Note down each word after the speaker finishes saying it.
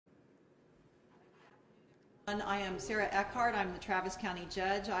I am Sarah Eckhart. I'm the Travis County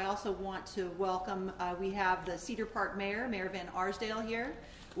Judge. I also want to welcome, we have the Cedar Park Mayor, Mayor Van Arsdale here.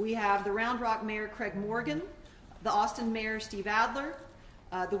 We have the Round Rock Mayor, Craig Morgan, the Austin Mayor, Steve Adler,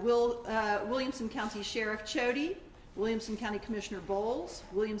 the Williamson County Sheriff Chody, Williamson County Commissioner Bowles,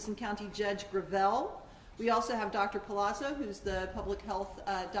 Williamson County Judge Gravel. We also have Dr. Palazzo, who's the public health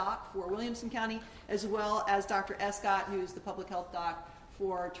doc for Williamson County, as well as Dr. Escott, who's the public health doc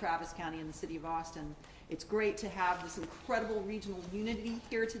for Travis County and the City of Austin. It's great to have this incredible regional unity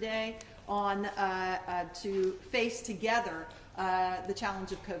here today on to face together the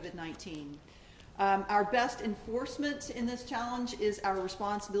challenge of COVID-19. Our best enforcement in this challenge is our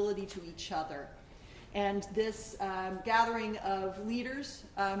responsibility to each other. And this gathering of leaders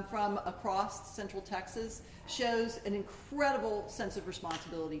from across Central Texas shows an incredible sense of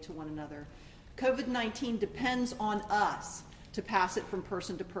responsibility to one another. COVID-19 depends on us to pass it from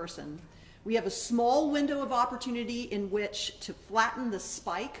person to person. We have a small window of opportunity in which to flatten the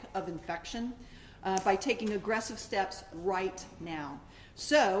spike of infection by taking aggressive steps right now.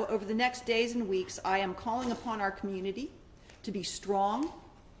 So, over the next days and weeks, I am calling upon our community to be strong,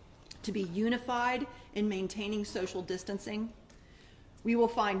 to be unified in maintaining social distancing. We will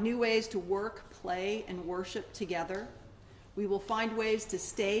find new ways to work, play, and worship together. We will find ways to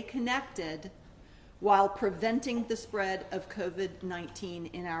stay connected while preventing the spread of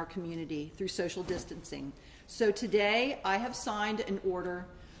COVID-19 in our community through social distancing. So today, I have signed an order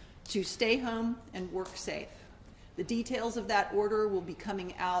to stay home and work safe. The details of that order will be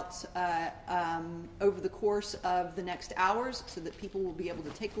coming out over the course of the next hours so that people will be able to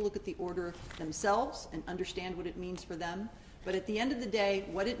take a look at the order themselves and understand what it means for them. But at the end of the day,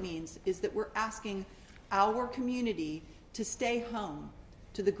 what it means is that we're asking our community to stay home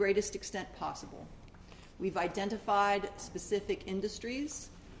to the greatest extent possible. We've identified specific industries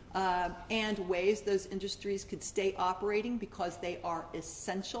and ways those industries could stay operating because they are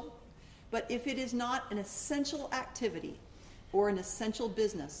essential. But if it is not an essential activity or an essential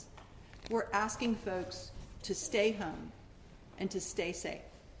business, we're asking folks to stay home and to stay safe.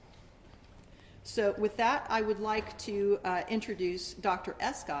 So with that, I would like to introduce Dr.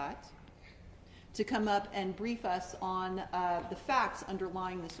 Escott to come up and brief us on the facts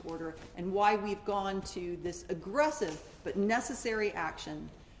underlying this order and why we've gone to this aggressive but necessary action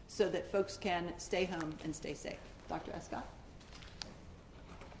so that folks can stay home and stay safe. Dr. Escott.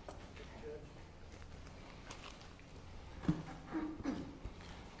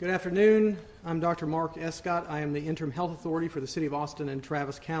 Good afternoon. I'm Dr. Mark Escott. I am the Interim Health Authority for the City of Austin and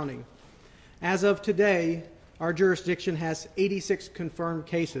Travis County. As of today, our jurisdiction has 86 confirmed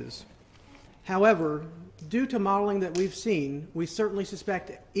cases. However, due to modeling that we've seen, we certainly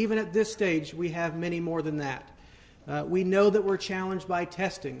suspect, even at this stage, we have many more than that. We know that we're challenged by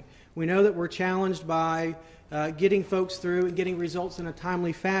testing. We know that we're challenged by getting folks through and getting results in a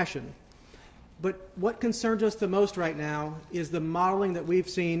timely fashion. But what concerns us the most right now is the modeling that we've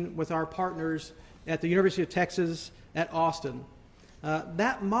seen with our partners at the University of Texas at Austin.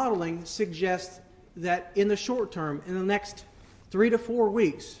 That modeling suggests that in the short term, in the next 3 to 4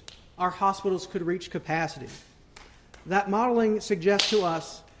 weeks, our hospitals could reach capacity. That modeling suggests to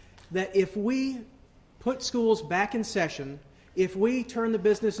us that if we put schools back in session, if we turn the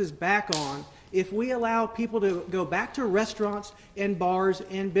businesses back on, if we allow people to go back to restaurants and bars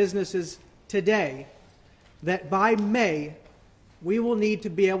and businesses today, that by May, we will need to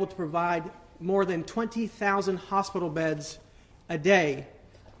be able to provide more than 20,000 hospital beds a day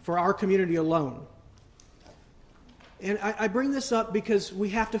for our community alone. And I bring this up because we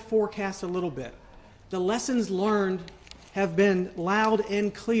have to forecast a little bit. The lessons learned have been loud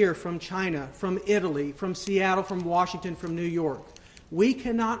and clear from China, from Italy, from Seattle, from Washington, from New York. We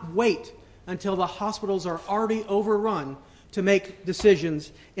cannot wait until the hospitals are already overrun to make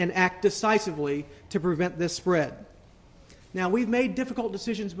decisions and act decisively to prevent this spread. Now, we've made difficult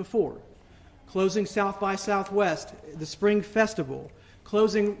decisions before. Closing South by Southwest, the Spring Festival,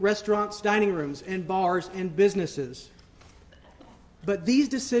 closing restaurants, dining rooms, and bars and businesses. But these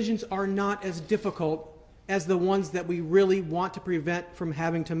decisions are not as difficult as the ones that we really want to prevent from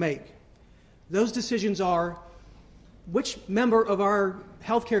having to make. Those decisions are which member of our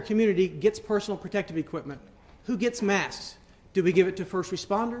healthcare community gets personal protective equipment? Who gets masks? Do we give it to first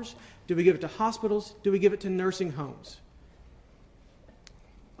responders? Do we give it to hospitals? Do we give it to nursing homes?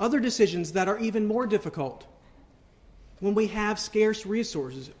 Other decisions that are even more difficult, when we have scarce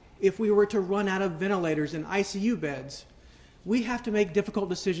resources, if we were to run out of ventilators and ICU beds, we have to make difficult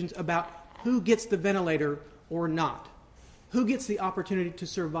decisions about who gets the ventilator or not, who gets the opportunity to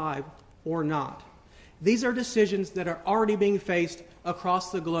survive or not. These are decisions that are already being faced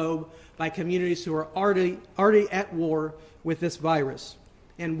across the globe by communities who are already at war with this virus,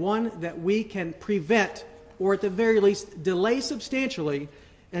 and one that we can prevent, or at the very least delay substantially,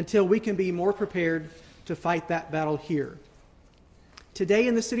 until we can be more prepared to fight that battle here. Today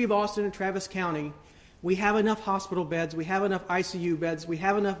in the city of Austin and Travis County, we have enough hospital beds, we have enough ICU beds, we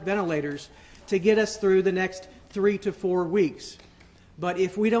have enough ventilators to get us through the next 3 to 4 weeks. But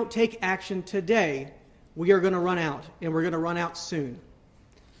if we don't take action today, we are going to run out, and we're going to run out soon.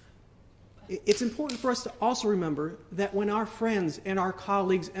 It's important for us to also remember that when our friends and our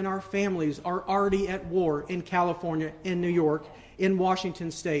colleagues and our families are already at war in California, in New York, in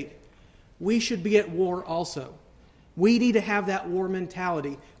Washington State, we should be at war also. We need to have that war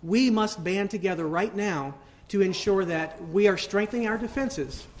mentality. We must band together right now to ensure that we are strengthening our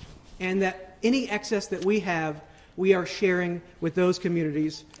defenses and that any excess that we have, we are sharing with those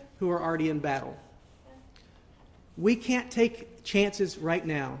communities who are already in battle. We can't take chances right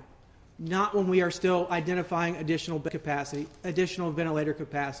now, not when we are still identifying additional bed capacity, additional ventilator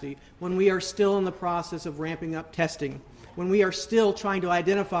capacity, when we are still in the process of ramping up testing, when we are still trying to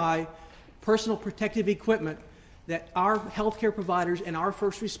identify personal protective equipment that our healthcare providers and our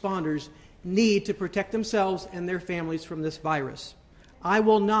first responders need to protect themselves and their families from this virus. I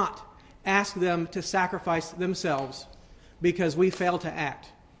will not ask them to sacrifice themselves because we fail to act.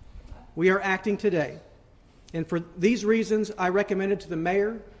 We are acting today. And for these reasons, I recommended to the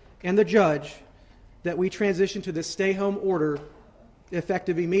mayor and the judge that we transition to the stay-home order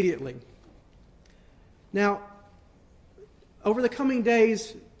effective immediately. Now, over the coming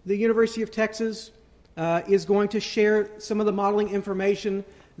days, the University of Texas is going to share some of the modeling information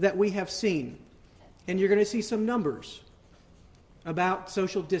that we have seen. And you're going to see some numbers about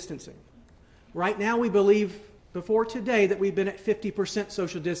social distancing. Right now, we believe, before today, that we've been at 50%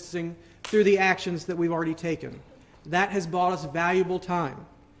 social distancing through the actions that we've already taken. That has bought us valuable time,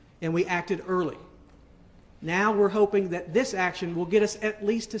 and we acted early. Now we're hoping that this action will get us at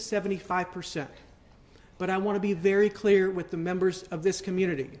least to 75%. But I want to be very clear with the members of this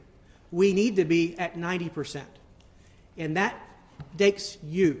community. We need to be at 90%. And that takes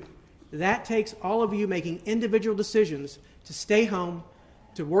you. That takes all of you making individual decisions to stay home,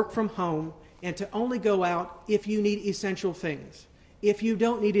 to work from home, and to only go out if you need essential things. If you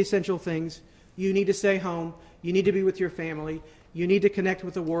don't need essential things, you need to stay home, you need to be with your family, you need to connect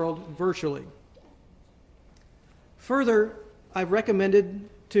with the world virtually. Further, I've recommended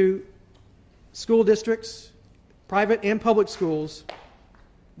to school districts, private and public schools,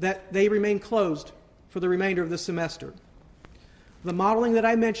 that they remain closed for the remainder of the semester. The modeling that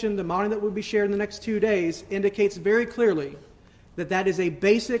I mentioned, the modeling that will be shared in the next 2 days, indicates very clearly that that is a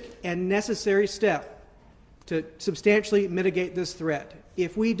basic and necessary step to substantially mitigate this threat.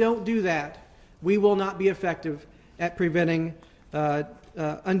 If we don't do that, we will not be effective at preventing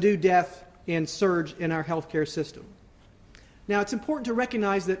undue death and surge in our healthcare system. Now, it's important to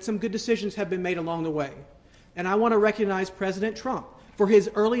recognize that some good decisions have been made along the way. And I want to recognize President Trump for his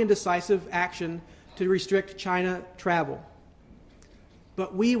early and decisive action to restrict China travel.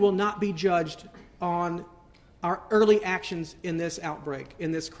 But we will not be judged on our early actions in this outbreak,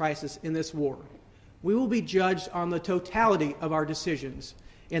 in this crisis, in this war. We will be judged on the totality of our decisions.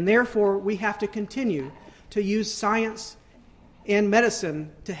 And therefore, we have to continue to use science and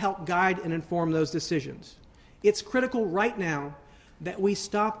medicine to help guide and inform those decisions. It's critical right now that we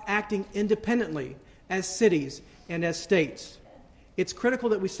stop acting independently as cities and as states. It's critical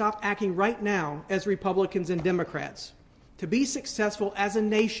that we stop acting right now as Republicans and Democrats. To be successful as a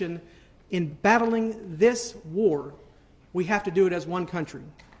nation in battling this war, we have to do it as one country.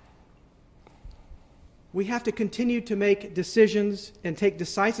 We have to continue to make decisions and take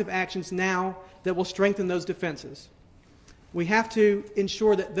decisive actions now that will strengthen those defenses. We have to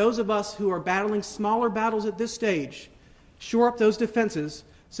ensure that those of us who are battling smaller battles at this stage shore up those defenses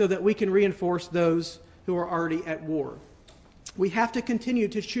so that we can reinforce those who are already at war. We have to continue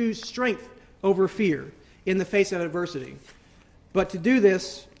to choose strength over fear in the face of adversity. But to do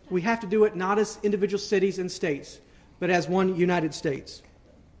this, we have to do it not as individual cities and states, but as one United States.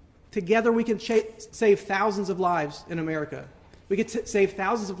 Together we can save thousands of lives in America. We can save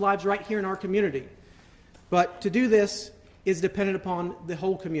thousands of lives right here in our community. But to do this is dependent upon the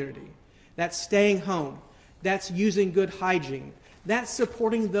whole community. That's staying home. That's using good hygiene. That's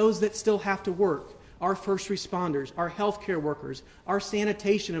supporting those that still have to work. Our first responders, our healthcare workers, our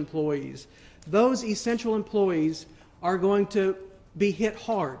sanitation employees. Those essential employees are going to be hit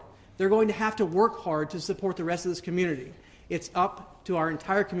hard. They're going to have to work hard to support the rest of this community. It's up to our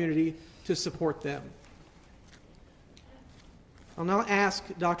entire community to support them. I'll now ask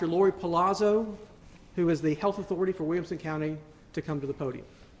Dr. Lori Palazzo, who is the Health Authority for Williamson County, to come to the podium.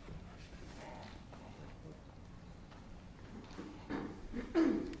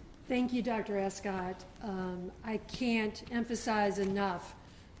 Thank you, Dr. Escott. I can't emphasize enough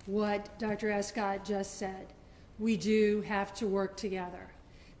what Dr. Escott just said. We do have to work together.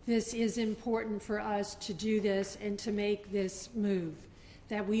 This is important for us to do this and to make this move,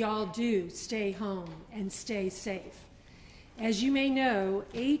 that we all do stay home and stay safe. As you may know,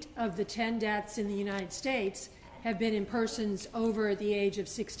 8 of the 10 deaths in the United States have been in persons over the age of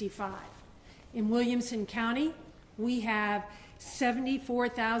 65. In Williamson County, we have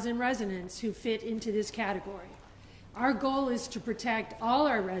 74,000 residents who fit into this category. Our goal is to protect all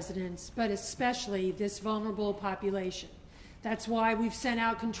our residents, but especially this vulnerable population. That's why we've sent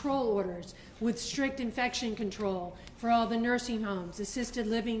out control orders with strict infection control for all the nursing homes, assisted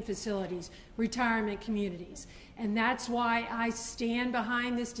living facilities, retirement communities. And that's why I stand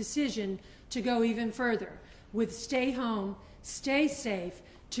behind this decision to go even further with stay home, stay safe,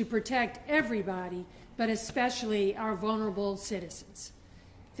 to protect everybody, but especially our vulnerable citizens.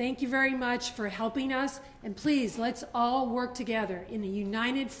 Thank you very much for helping us, and please, let's all work together in a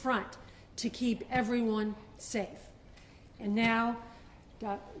united front to keep everyone safe. And now,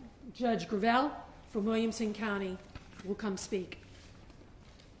 Judge Gravel from Williamson County will come speak.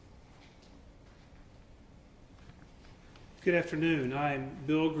 Good afternoon. I'm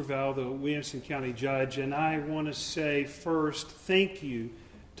Bill Gravel, the Williamson County Judge, and I want to say first thank you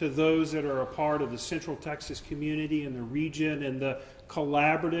to those that are a part of the Central Texas community and the region and the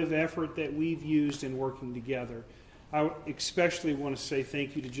collaborative effort that we've used in working together. I especially want to say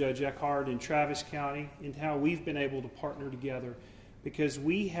thank you to Judge Eckhart in Travis County and how we've been able to partner together, because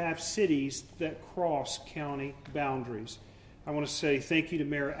we have cities that cross county boundaries. I want to say thank you to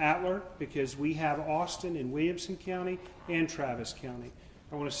Mayor Atler, because we have Austin and Williamson County and Travis County.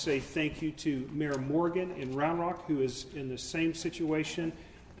 I want to say thank you to Mayor Morgan in Round Rock, who is in the same situation,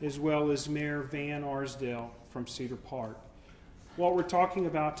 as well as Mayor Van Arsdale from Cedar Park. What we're talking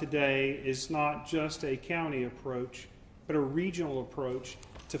about today is not just a county approach, but a regional approach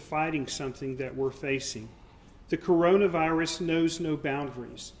to fighting something that we're facing. The coronavirus knows no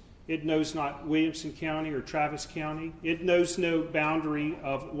boundaries. It knows not Williamson County or Travis County. It knows no boundary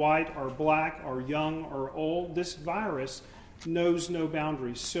of white or black or young or old. This virus knows no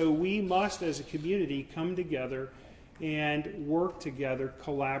boundaries. So we must, as a community, come together and work together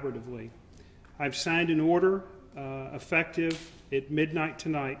collaboratively. I've signed an order effective at midnight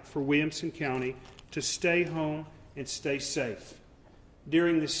tonight for Williamson County to stay home and stay safe.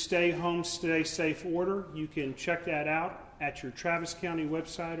 During the Stay Home, Stay Safe order, you can check that out at your Travis County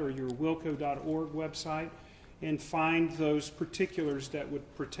website or your wilco.org website and find those particulars that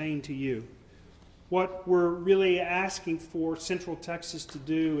would pertain to you. What we're really asking for Central Texas to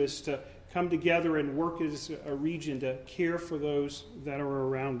do is to come together and work as a region to care for those that are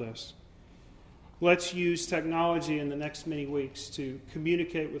around us. Let's use technology in the next many weeks to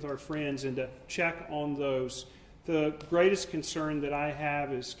communicate with our friends and to check on those. The greatest concern that I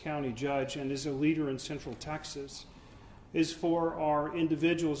have as county judge and as a leader in Central Texas is for our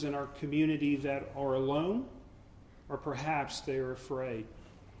individuals in our community that are alone, or perhaps they are afraid.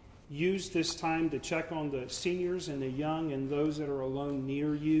 Use this time to check on the seniors and the young and those that are alone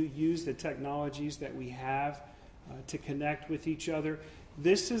near you. Use the technologies that we have to connect with each other.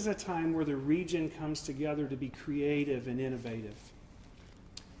 This is a time where the region comes together to be creative and innovative.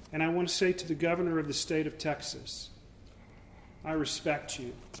 And I want to say to the governor of the state of Texas, I respect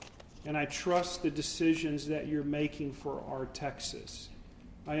you, and I trust the decisions that you're making for our Texas.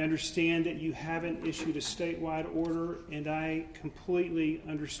 I understand that you haven't issued a statewide order, and I completely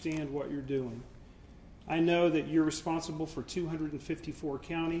understand what you're doing. I know that you're responsible for 254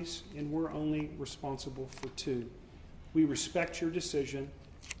 counties, and we're only responsible for 2. We respect your decision,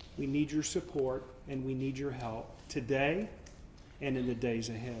 we need your support, and we need your help today and in the days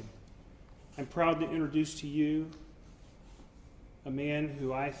ahead. I'm proud to introduce to you a man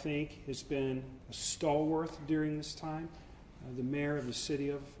who I think has been a stalwart during this time, the mayor of the city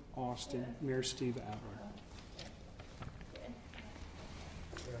of Austin, Mayor Steve Adler.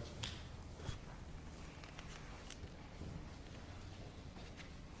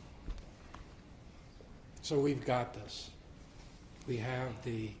 So we've got this. We have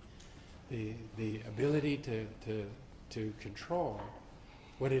the ability to control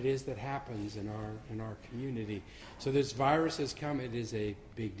what it is that happens in our community. So this virus has come. It is a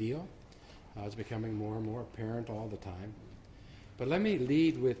big deal. It's becoming more and more apparent all the time. But let me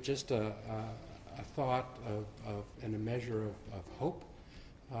lead with just a thought of and a measure of hope,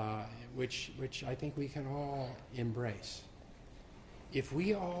 which I think we can all embrace. If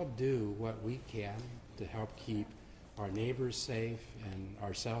we all do what we can to help keep our neighbors safe and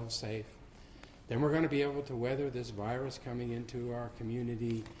ourselves safe, then we're going to be able to weather this virus coming into our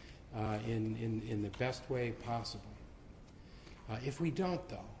community in the best way possible. If we don't,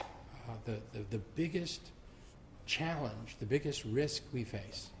 though, the biggest challenge, the biggest risk we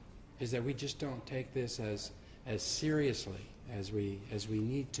face is that we just don't take this as seriously as we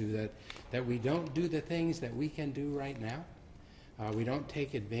need to, that we don't do the things that we can do right now. We don't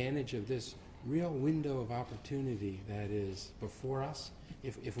take advantage of this real window of opportunity that is before us.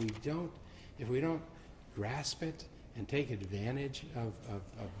 If we don't grasp it and take advantage of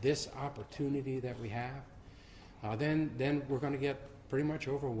this opportunity that we have, then we're going to get pretty much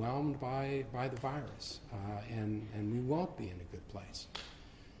overwhelmed by the virus, and we won't be in a good place.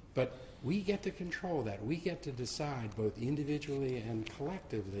 But we get to control that. We get to decide both individually and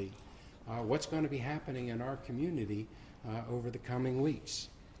collectively what's going to be happening in our community over the coming weeks.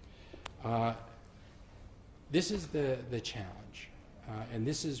 This is the challenge, and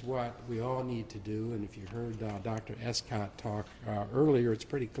this is what we all need to do. And if you heard Dr. Escott talk earlier, it's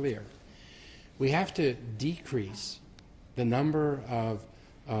pretty clear. We have to decrease the number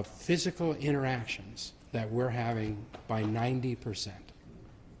of physical interactions that we're having by 90%.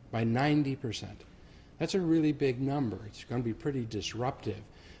 By 90%. That's a really big number. It's going to be pretty disruptive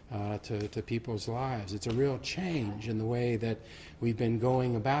to people's lives. It's a real change in the way that we've been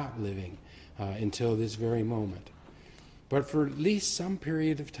going about living until this very moment. But for at least some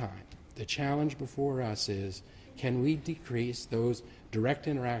period of time, the challenge before us is, can we decrease those direct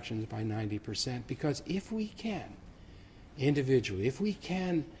interactions by 90%? Because if we can, individually, if we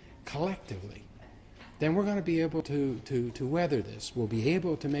can collectively, then we're going to be able to weather this. We'll be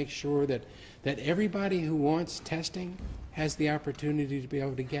able to make sure that everybody who wants testing has the opportunity to be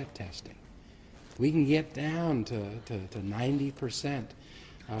able to get testing. We can get down to 90%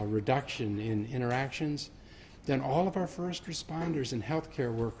 reduction in interactions, then all of our first responders and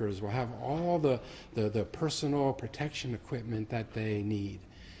healthcare workers will have all the personal protection equipment that they need.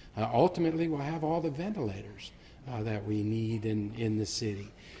 Ultimately, we'll have all the ventilators that we need in the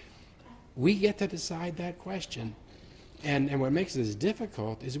city. We get to decide that question. And what makes this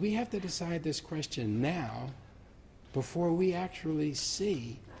difficult is we have to decide this question now before we actually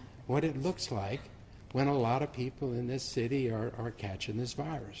see what it looks like when a lot of people in this city are catching this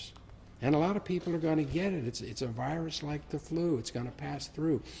virus. And a lot of people are going to get it. It's a virus like the flu. It's going to pass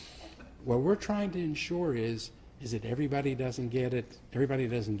through. What we're trying to ensure is that everybody doesn't get it. Everybody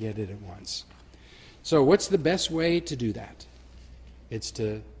doesn't get it at once. So what's the best way to do that? It's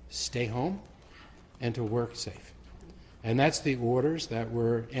to stay home and to work safe. And that's the orders that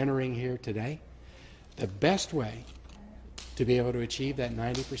we're entering here today. The best way to be able to achieve that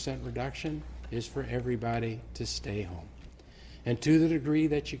 90% reduction is for everybody to stay home. And to the degree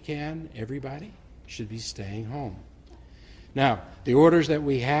that you can, everybody should be staying home. Now, the orders that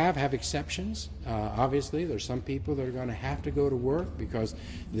we have exceptions. Obviously, there's some people that are going to have to go to work because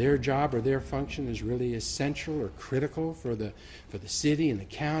their job or their function is really essential or critical for the city and the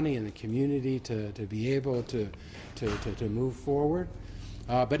county and the community to be able to move forward.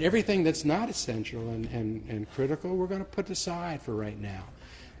 But everything that's not essential and critical, we're going to put aside for right now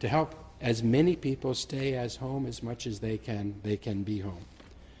to help as many people stay as home as much as they can be home.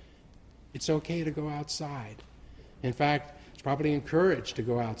 It's okay to go outside. In fact, it's probably encouraged to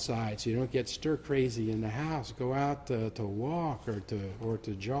go outside so you don't get stir crazy in the house. Go out to walk or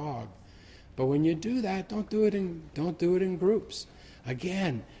to jog. But when you do that, don't do it in groups.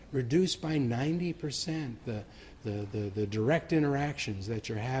 Again, reduce by 90% the direct interactions that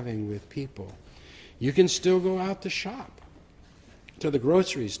you're having with people. You can still go out to shop, to the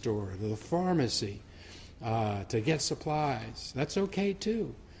grocery store, to the pharmacy, to get supplies. That's okay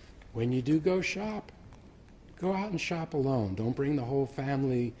too. When you do go shop, go out and shop alone. Don't bring the whole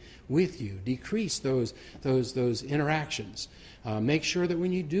family with you. Decrease those interactions. Make sure that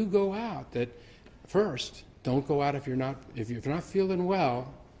when you do go out, that first, don't go out if you're not feeling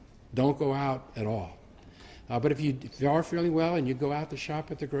well. Don't go out at all. But if you are feeling well and you go out to shop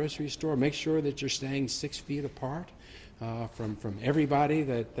at the grocery store, make sure that you're staying 6 feet apart from everybody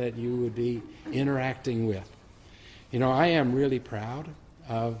that you would be interacting with. You know, I am really proud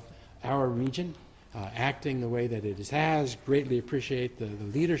of our region acting the way that it has. Greatly appreciate the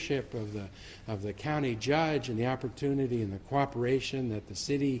leadership of the county judge and the opportunity and the cooperation that the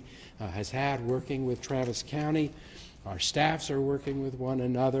city has had working with Travis County. Our staffs are working with one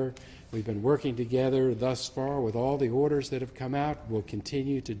another. We've been working together thus far with all the orders that have come out. We'll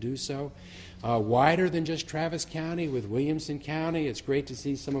continue to do so. Wider than just Travis County, with Williamson County. It's great to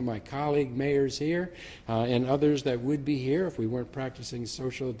see some of my colleague mayors here and others that would be here if we weren't practicing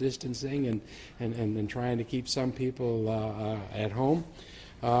social distancing and trying to keep some people at home.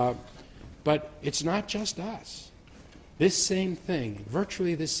 But it's not just us. This same thing,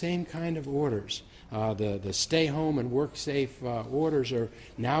 virtually the same kind of orders, the stay home and work safe orders are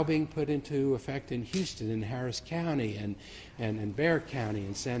now being put into effect in Houston and Harris County and Bexar County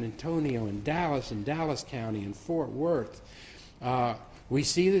and San Antonio and Dallas County and Fort Worth. We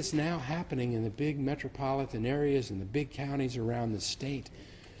see this now happening in the big metropolitan areas and the big counties around the state,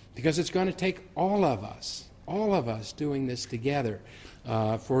 because it's going to take all of us doing this together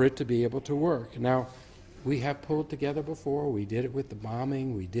for it to be able to work. Now, we have pulled together before. We did it with the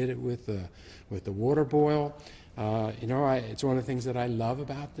bombing. We did it with the water boil. It's one of the things that I love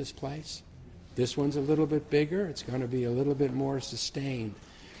about this place. This one's a little bit bigger. It's going to be a little bit more sustained.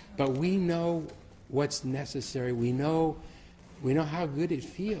 But we know what's necessary. We know how good it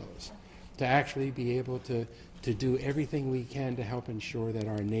feels to actually be able to do everything we can to help ensure that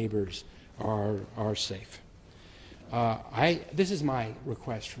our neighbors are safe. This is my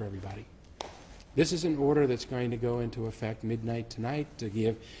request for everybody. This is an order that's going to go into effect midnight tonight to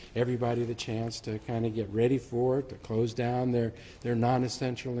give everybody the chance to kind of get ready for it, to close down their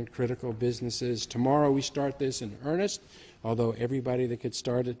non-essential and critical businesses. Tomorrow we start this in earnest, although everybody that could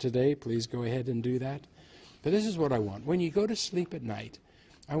start it today, please go ahead and do that. But this is what I want. When you go to sleep at night,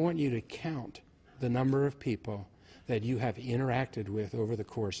 I want you to count the number of people that you have interacted with over the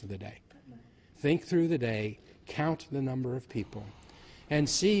course of the day. Think through the day, count the number of people, and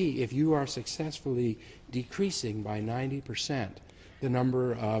see if you are successfully decreasing by 90% the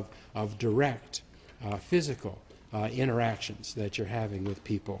number of direct physical interactions that you're having with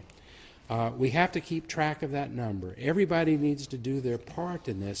people. We have to keep track of that number. Everybody needs to do their part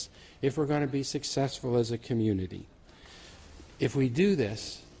in this if we're going to be successful as a community. If we do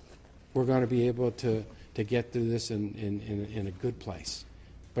this, we're going to be able to get through this in a good place.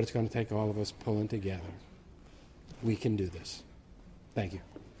 But it's going to take all of us pulling together. We can do this. Thank you.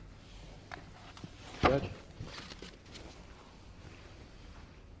 Judge?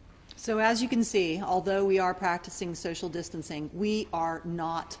 So as you can see, although we are practicing social distancing, we are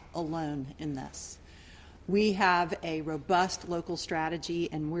not alone in this. We have a robust local strategy,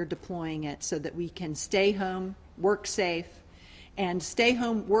 and we're deploying it so that we can stay home, work safe, and stay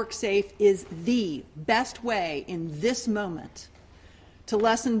home, work safe is the best way in this moment to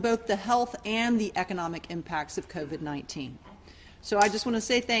lessen both the health and the economic impacts of COVID-19. So I just want to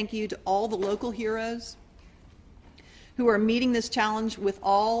say thank you to all the local heroes who are meeting this challenge with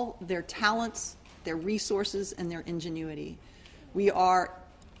all their talents, their resources, and their ingenuity. We are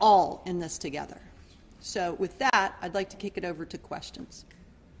all in this together. So with that, I'd like to kick it over to questions.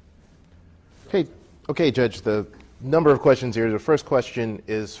 Okay, Judge, the number of questions here. The first question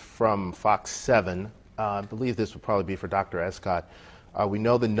is from Fox 7. I believe this would probably be for Dr. Escott. We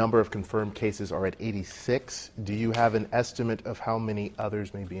know the number of confirmed cases are at 86. Do you have an estimate of how many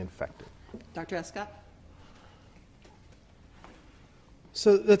others may be infected? Dr. Escott?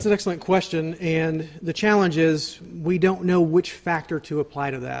 So that's an excellent question, and the challenge is we don't know which factor to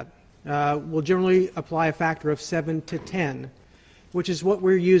apply to that. We'll generally apply a factor of 7 to 10, which is what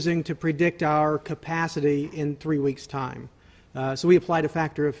we're using to predict our capacity in 3 weeks' time. So we applied a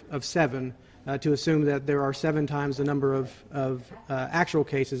factor of 7 to assume that there are 7 times the number of actual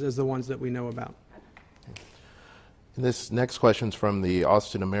cases as the ones that we know about. And this next question is from the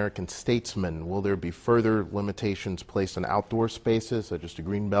Austin American-Statesman. Will there be further limitations placed on outdoor spaces, such as the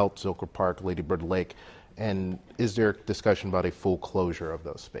Greenbelt, Zilker Park, Lady Bird Lake? And is there discussion about a full closure of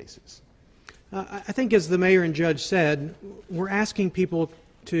those spaces? I think, as the mayor and judge said, we're asking people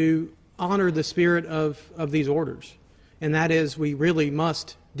to honor the spirit of these orders. And that is, we really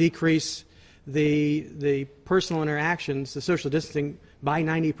must decrease the personal interactions, the social distancing, by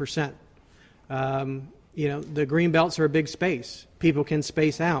 90%. The green belts are a big space. People can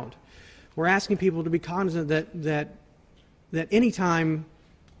space out. We're asking people to be cognizant that any time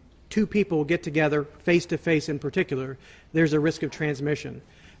 2 people get together, face-to-face in particular, there's a risk of transmission.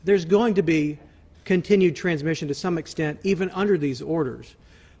 There's going to be continued transmission to some extent, even under these orders.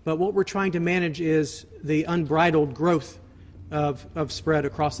 But what we're trying to manage is the unbridled growth of spread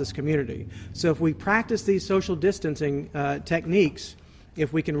across this community. So if we practice these social distancing techniques,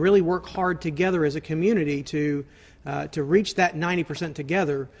 if we can really work hard together as a community to reach that 90%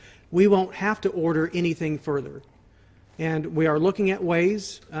 together, we won't have to order anything further. And we are looking at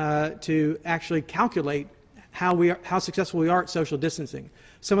ways to actually calculate how successful we are at social distancing.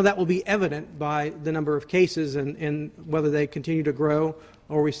 Some of that will be evident by the number of cases and whether they continue to grow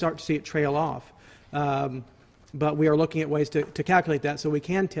or we start to see it trail off. But we are looking at ways to calculate that so we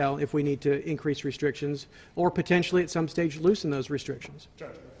can tell if we need to increase restrictions or potentially at some stage loosen those restrictions. Judge,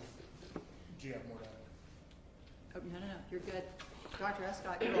 do you have more to add? Oh, no, you're good. Dr.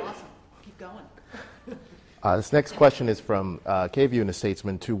 Escott, you're awesome. Keep going. This next question is from KVU and a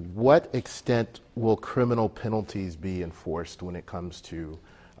Statesman. To what extent will criminal penalties be enforced when it comes to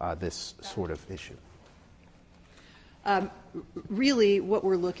this sort of issue? Really, what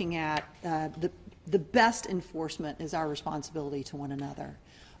we're looking at, the best enforcement is our responsibility to one another.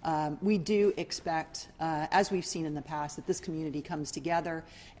 We do expect, as we've seen in the past, that this community comes together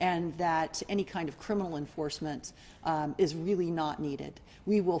and that any kind of criminal enforcement is really not needed.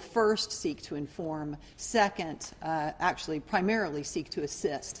 We will first seek to inform, second, actually primarily seek to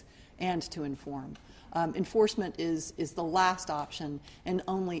assist and to inform. Enforcement is the last option, and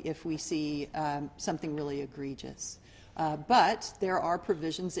only if we see something really egregious. But there are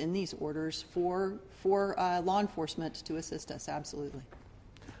provisions in these orders for law enforcement to assist us, absolutely.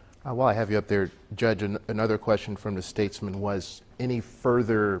 While I have you up there, Judge, another question from the Statesman was any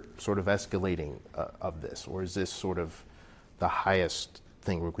further sort of escalating of this, or is this sort of the highest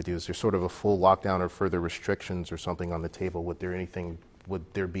thing we could do? Is there sort of a full lockdown or further restrictions or something on the table? Would there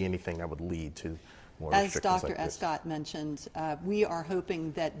be anything that would lead to more As restrictions Dr. like this? Escott mentioned, we are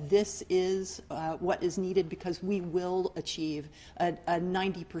hoping that this is what is needed because we will achieve a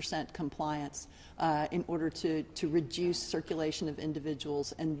 90% compliance in order to reduce circulation of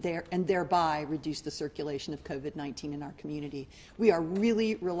individuals and thereby reduce the circulation of COVID-19 in our community. We are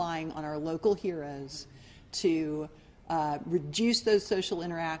really relying on our local heroes to reduce those social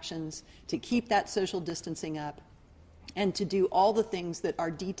interactions, to keep that social distancing up, and to do all the things that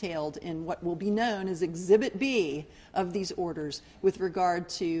are detailed in what will be known as Exhibit B of these orders with regard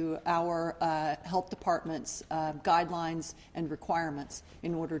to our health department's guidelines and requirements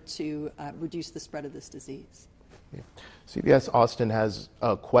in order to reduce the spread of this disease. Yeah. CBS Austin has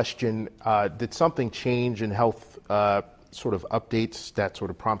a question. Did something change in health sort of updates that sort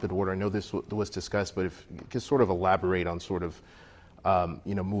of prompted order? I know this was discussed, but if you could sort of elaborate on sort of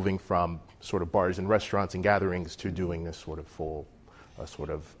moving from sort of bars and restaurants and gatherings to doing this sort of full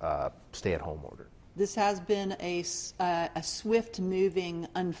stay-at-home order. This has been a swift-moving,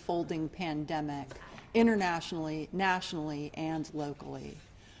 unfolding pandemic internationally, nationally, and locally.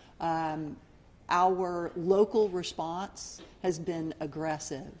 Our local response has been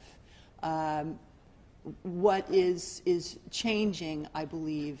aggressive. What is changing, I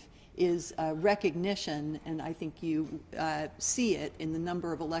believe, is recognition, and I think you see it in the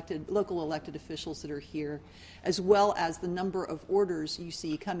number of local elected officials that are here, as well as the number of orders you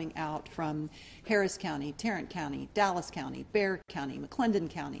see coming out from Harris County, Tarrant County, Dallas County, Bexar County, McClendon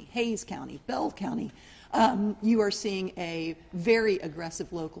County, Hayes County, Bell County. You are seeing a very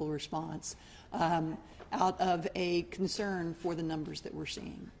aggressive local response out of a concern for the numbers that we're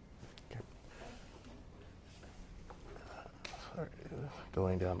seeing.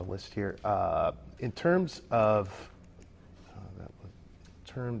 Going down the list here, in terms of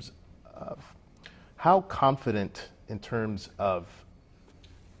how confident in terms of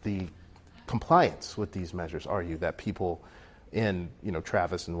the compliance with these measures are you that people in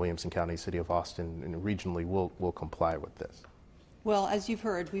Travis and Williamson County, City of Austin, and regionally will comply with this? Well, as you've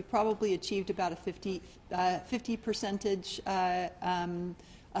heard, we've probably achieved about a 50 percentage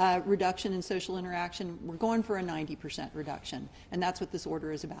reduction in social interaction. We're going for a 90% reduction, and that's what this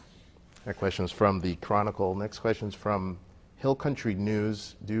order is about. That question is from the Chronicle. Next question is from Hill Country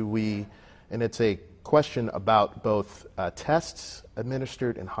News. And it's a question about both tests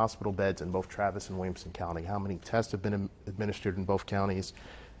administered in hospital beds in both Travis and Williamson County. How many tests have been administered in both counties,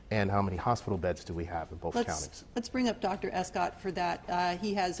 and how many hospital beds do we have in both counties? Let's bring up Dr. Escott for that.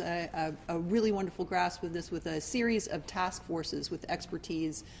 He has a really wonderful grasp of this with a series of task forces with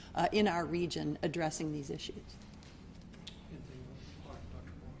expertise in our region addressing these issues.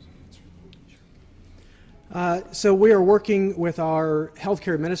 So we are working with our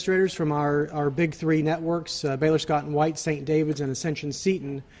healthcare administrators from our big three networks, Baylor Scott and White, St. David's, and Ascension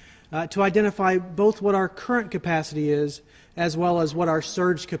Seton, to identify both what our current capacity is as well as what our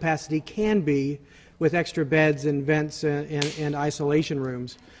surge capacity can be with extra beds and vents and isolation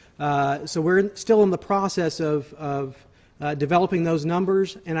rooms. So we're still in the process of developing those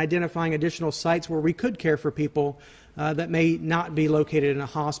numbers and identifying additional sites where we could care for people that may not be located in a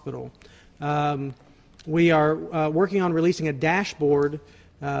hospital. We are working on releasing a dashboard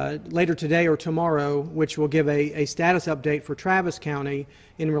later today or tomorrow, which will give a status update for Travis County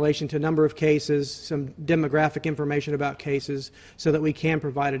in relation to number of cases, some demographic information about cases, so that we can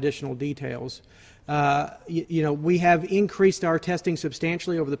provide additional details. We have increased our testing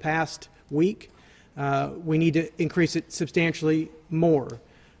substantially over the past week. We need to increase it substantially more.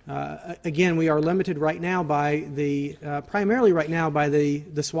 Again, we are limited right now by primarily right now by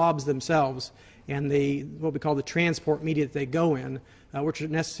the swabs themselves and what we call the transport media that they go in, which are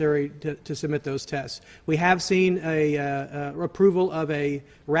necessary to submit those tests. We have seen a approval of a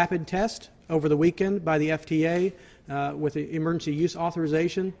rapid test over the weekend by the FDA with the emergency use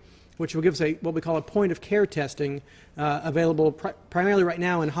authorization, which will give us what we call a point of care testing available primarily right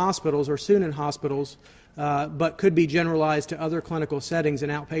now in hospitals or soon in hospitals, but could be generalized to other clinical settings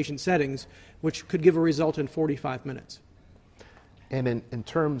and outpatient settings, which could give a result in 45 minutes. And in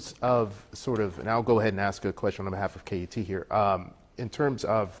terms of and I'll go ahead and ask a question on behalf of KUT here. In terms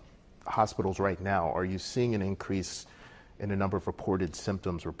of hospitals right now, are you seeing an increase in the number of reported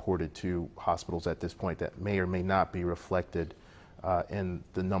symptoms reported to hospitals at this point that may or may not be reflected in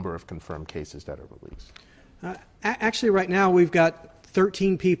the number of confirmed cases that are released? Actually, right now we've got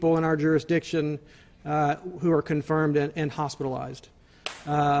 13 people in our jurisdiction who are confirmed and hospitalized.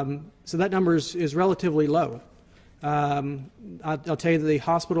 So that number is relatively low. I'll tell you that the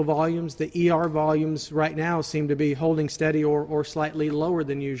hospital volumes, the ER volumes right now seem to be holding steady or slightly lower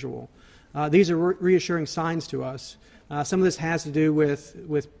than usual. These are reassuring signs to us. Some of this has to do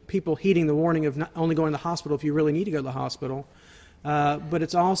with people heeding the warning of not only going to the hospital if you really need to go to the hospital, but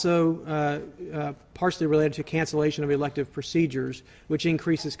it's also partially related to cancellation of elective procedures, which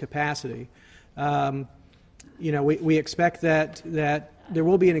increases capacity. We expect that there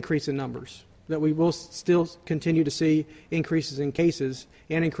will be an increase in numbers, that we will still continue to see increases in cases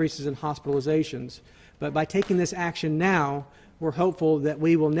and increases in hospitalizations. But by taking this action now, we're hopeful that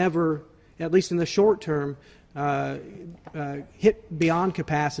we will never, at least in the short term, hit beyond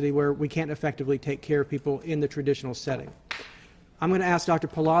capacity where we can't effectively take care of people in the traditional setting. I'm going to ask Dr.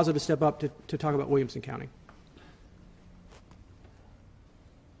 Palazzo to step up to talk about Williamson County.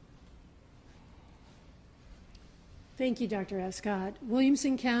 Thank you, Dr. Escott.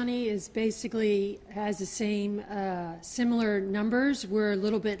 Williamson County has the same similar numbers. We're a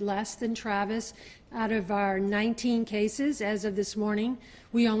little bit less than Travis. Out of our 19 cases as of this morning,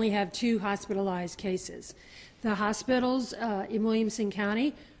 we only have 2 hospitalized cases. The hospitals in Williamson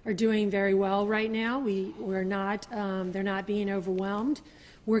County are doing very well right now. They're not being overwhelmed.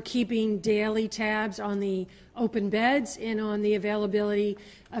 We're keeping daily tabs on the open beds and on the availability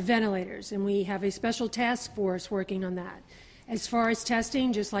of ventilators, and we have a special task force working on that. As far as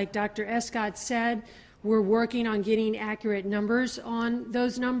testing, just like Dr. Escott said, we're working on getting accurate numbers on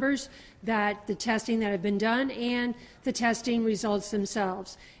those numbers, that the testing that have been done and the testing results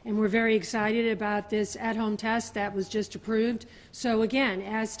themselves. And we're very excited about this at-home test that was just approved. So again,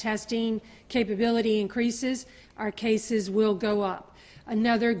 as testing capability increases, our cases will go up.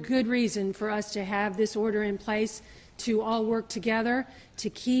 Another good reason for us to have this order in place to all work together to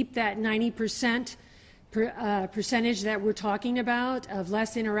keep that 90% percentage that we're talking about of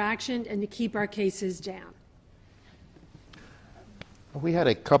less interaction and to keep our cases down. We had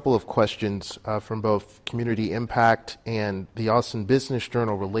a couple of questions from both Community Impact and the Austin Business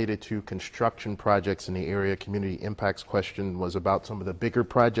Journal related to construction projects in the area. Community Impact's question was about some of the bigger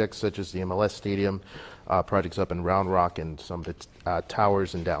projects, such as the MLS Stadium, projects up in Round Rock and some of the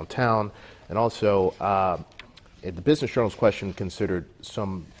towers in downtown. And also, the Business Journal's question considered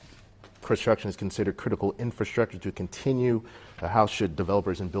some construction is considered critical infrastructure to continue. How should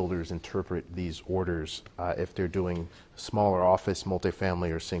developers and builders interpret these orders if they're doing smaller office,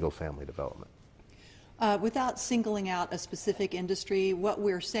 multifamily, or single-family development? Without singling out a specific industry, what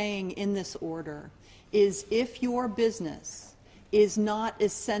we're saying in this order is if your business is not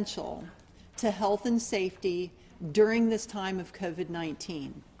essential to health and safety during this time of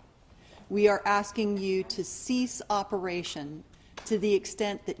COVID-19, we are asking you to cease operation to the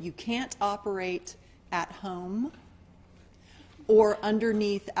extent that you can't operate at home or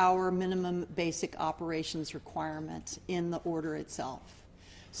underneath our minimum basic operations requirement in the order itself.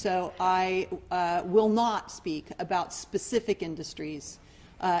 So I will not speak about specific industries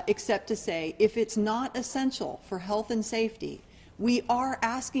except to say if it's not essential for health and safety, we are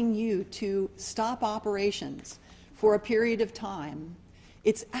asking you to stop operations for a period of time.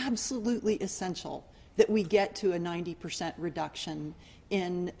 It's absolutely essential that we get to a 90% reduction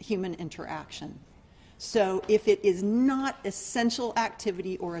in human interaction. So if it is not essential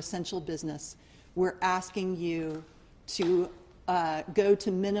activity or essential business, we're asking you to go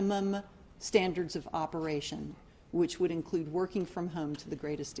to minimum standards of operation which would include working from home to the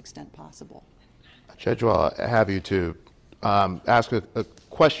greatest extent possible. Judge, well, I have you to ask a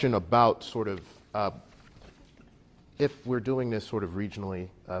question about sort of if we're doing this sort of regionally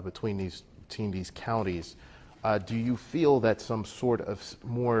between these counties, do you feel that some sort of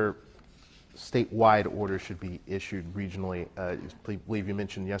more statewide order should be issued regionally? I believe you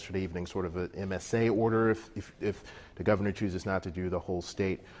mentioned yesterday evening sort of an MSA order if the governor chooses not to do the whole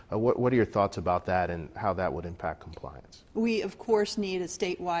state. What are your thoughts about that and how that would impact compliance? We, of course, need a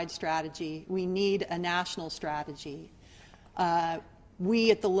statewide strategy. We need a national strategy.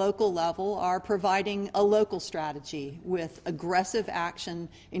 We at the local level are providing a local strategy with aggressive action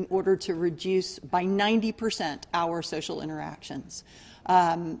in order to reduce by 90% our social interactions.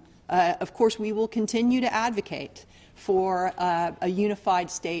 Of course, we will continue to advocate for a unified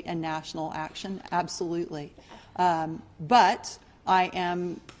state and national action, absolutely. But I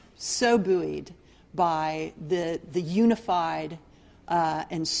am so buoyed by the unified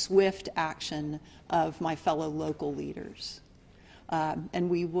and swift action of my fellow local leaders. And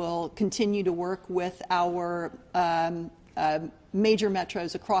we will continue to work with our major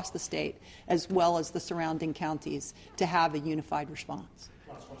metros across the state, as well as the surrounding counties, to have a unified response.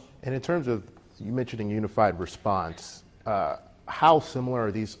 And in terms of you mentioning unified response, how similar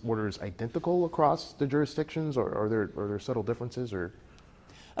are these orders? Identical across the jurisdictions, or are there subtle differences? Or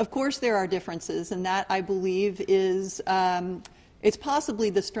of course, there are differences, and that I believe is it's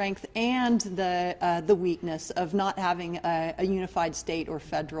possibly the strength and the weakness of not having a unified state or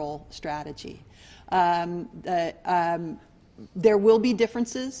federal strategy. There will be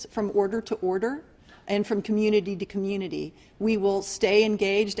differences from order to order and from community to community. We will stay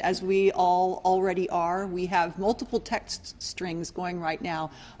engaged as we all already are. We have multiple text strings going right now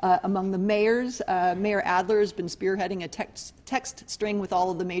among the mayors. Mayor Adler has been spearheading a text string with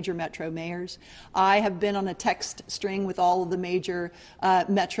all of the major metro mayors. I have been on a text string with all of the major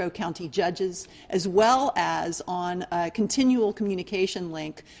metro county judges, as well as on a continual communication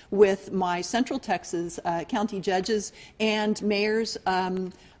link with my Central Texas county judges and mayors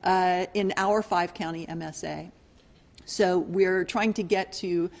in our 5-county MSA. So we're trying to get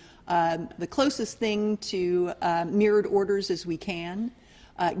to the closest thing to mirrored orders as we can,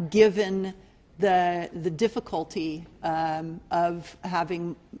 given the difficulty of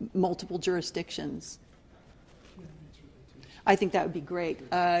having multiple jurisdictions. I think that would be great.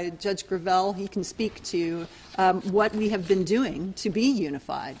 Judge Gravel, he can speak to what we have been doing to be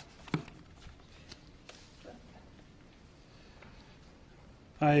unified.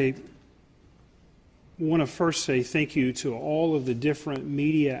 I want to first say thank you to all of the different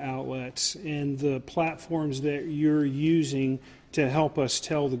media outlets and the platforms that you're using to help us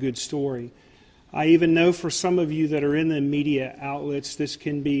tell the good story. I even know for some of you that are in the media outlets, this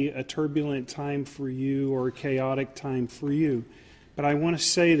can be a turbulent time for you or a chaotic time for you. But I want to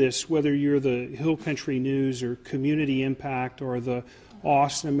say this, whether you're the Hill Country News or Community Impact or the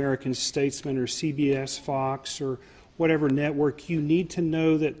Austin American Statesman or CBS Fox or whatever network, you need to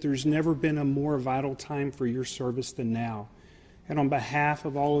know that there's never been a more vital time for your service than now. And on behalf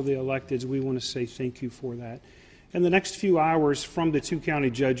of all of the electeds, we want to say thank you for that. In the next few hours from the 2 county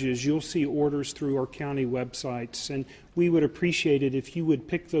judges, you'll see orders through our county websites, and we would appreciate it if you would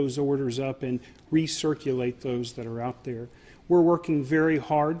pick those orders up and recirculate those that are out there. We're working very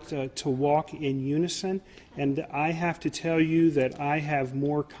hard to walk in unison, and I have to tell you that I have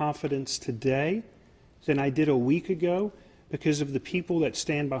more confidence today than I did a week ago because of the people that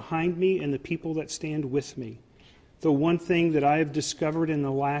stand behind me and the people that stand with me. The one thing that I have discovered in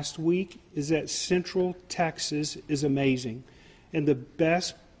the last week is that Central Texas is amazing, and the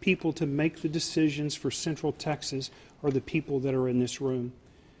best people to make the decisions for Central Texas are the people that are in this room.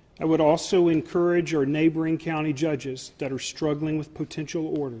 I would also encourage our neighboring county judges that are struggling with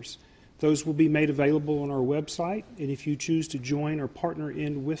potential orders. Those will be made available on our website, and if you choose to join or partner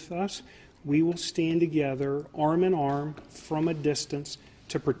in with us, we will stand together, arm in arm, from a distance,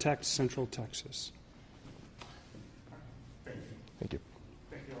 to protect Central Texas. Thank you.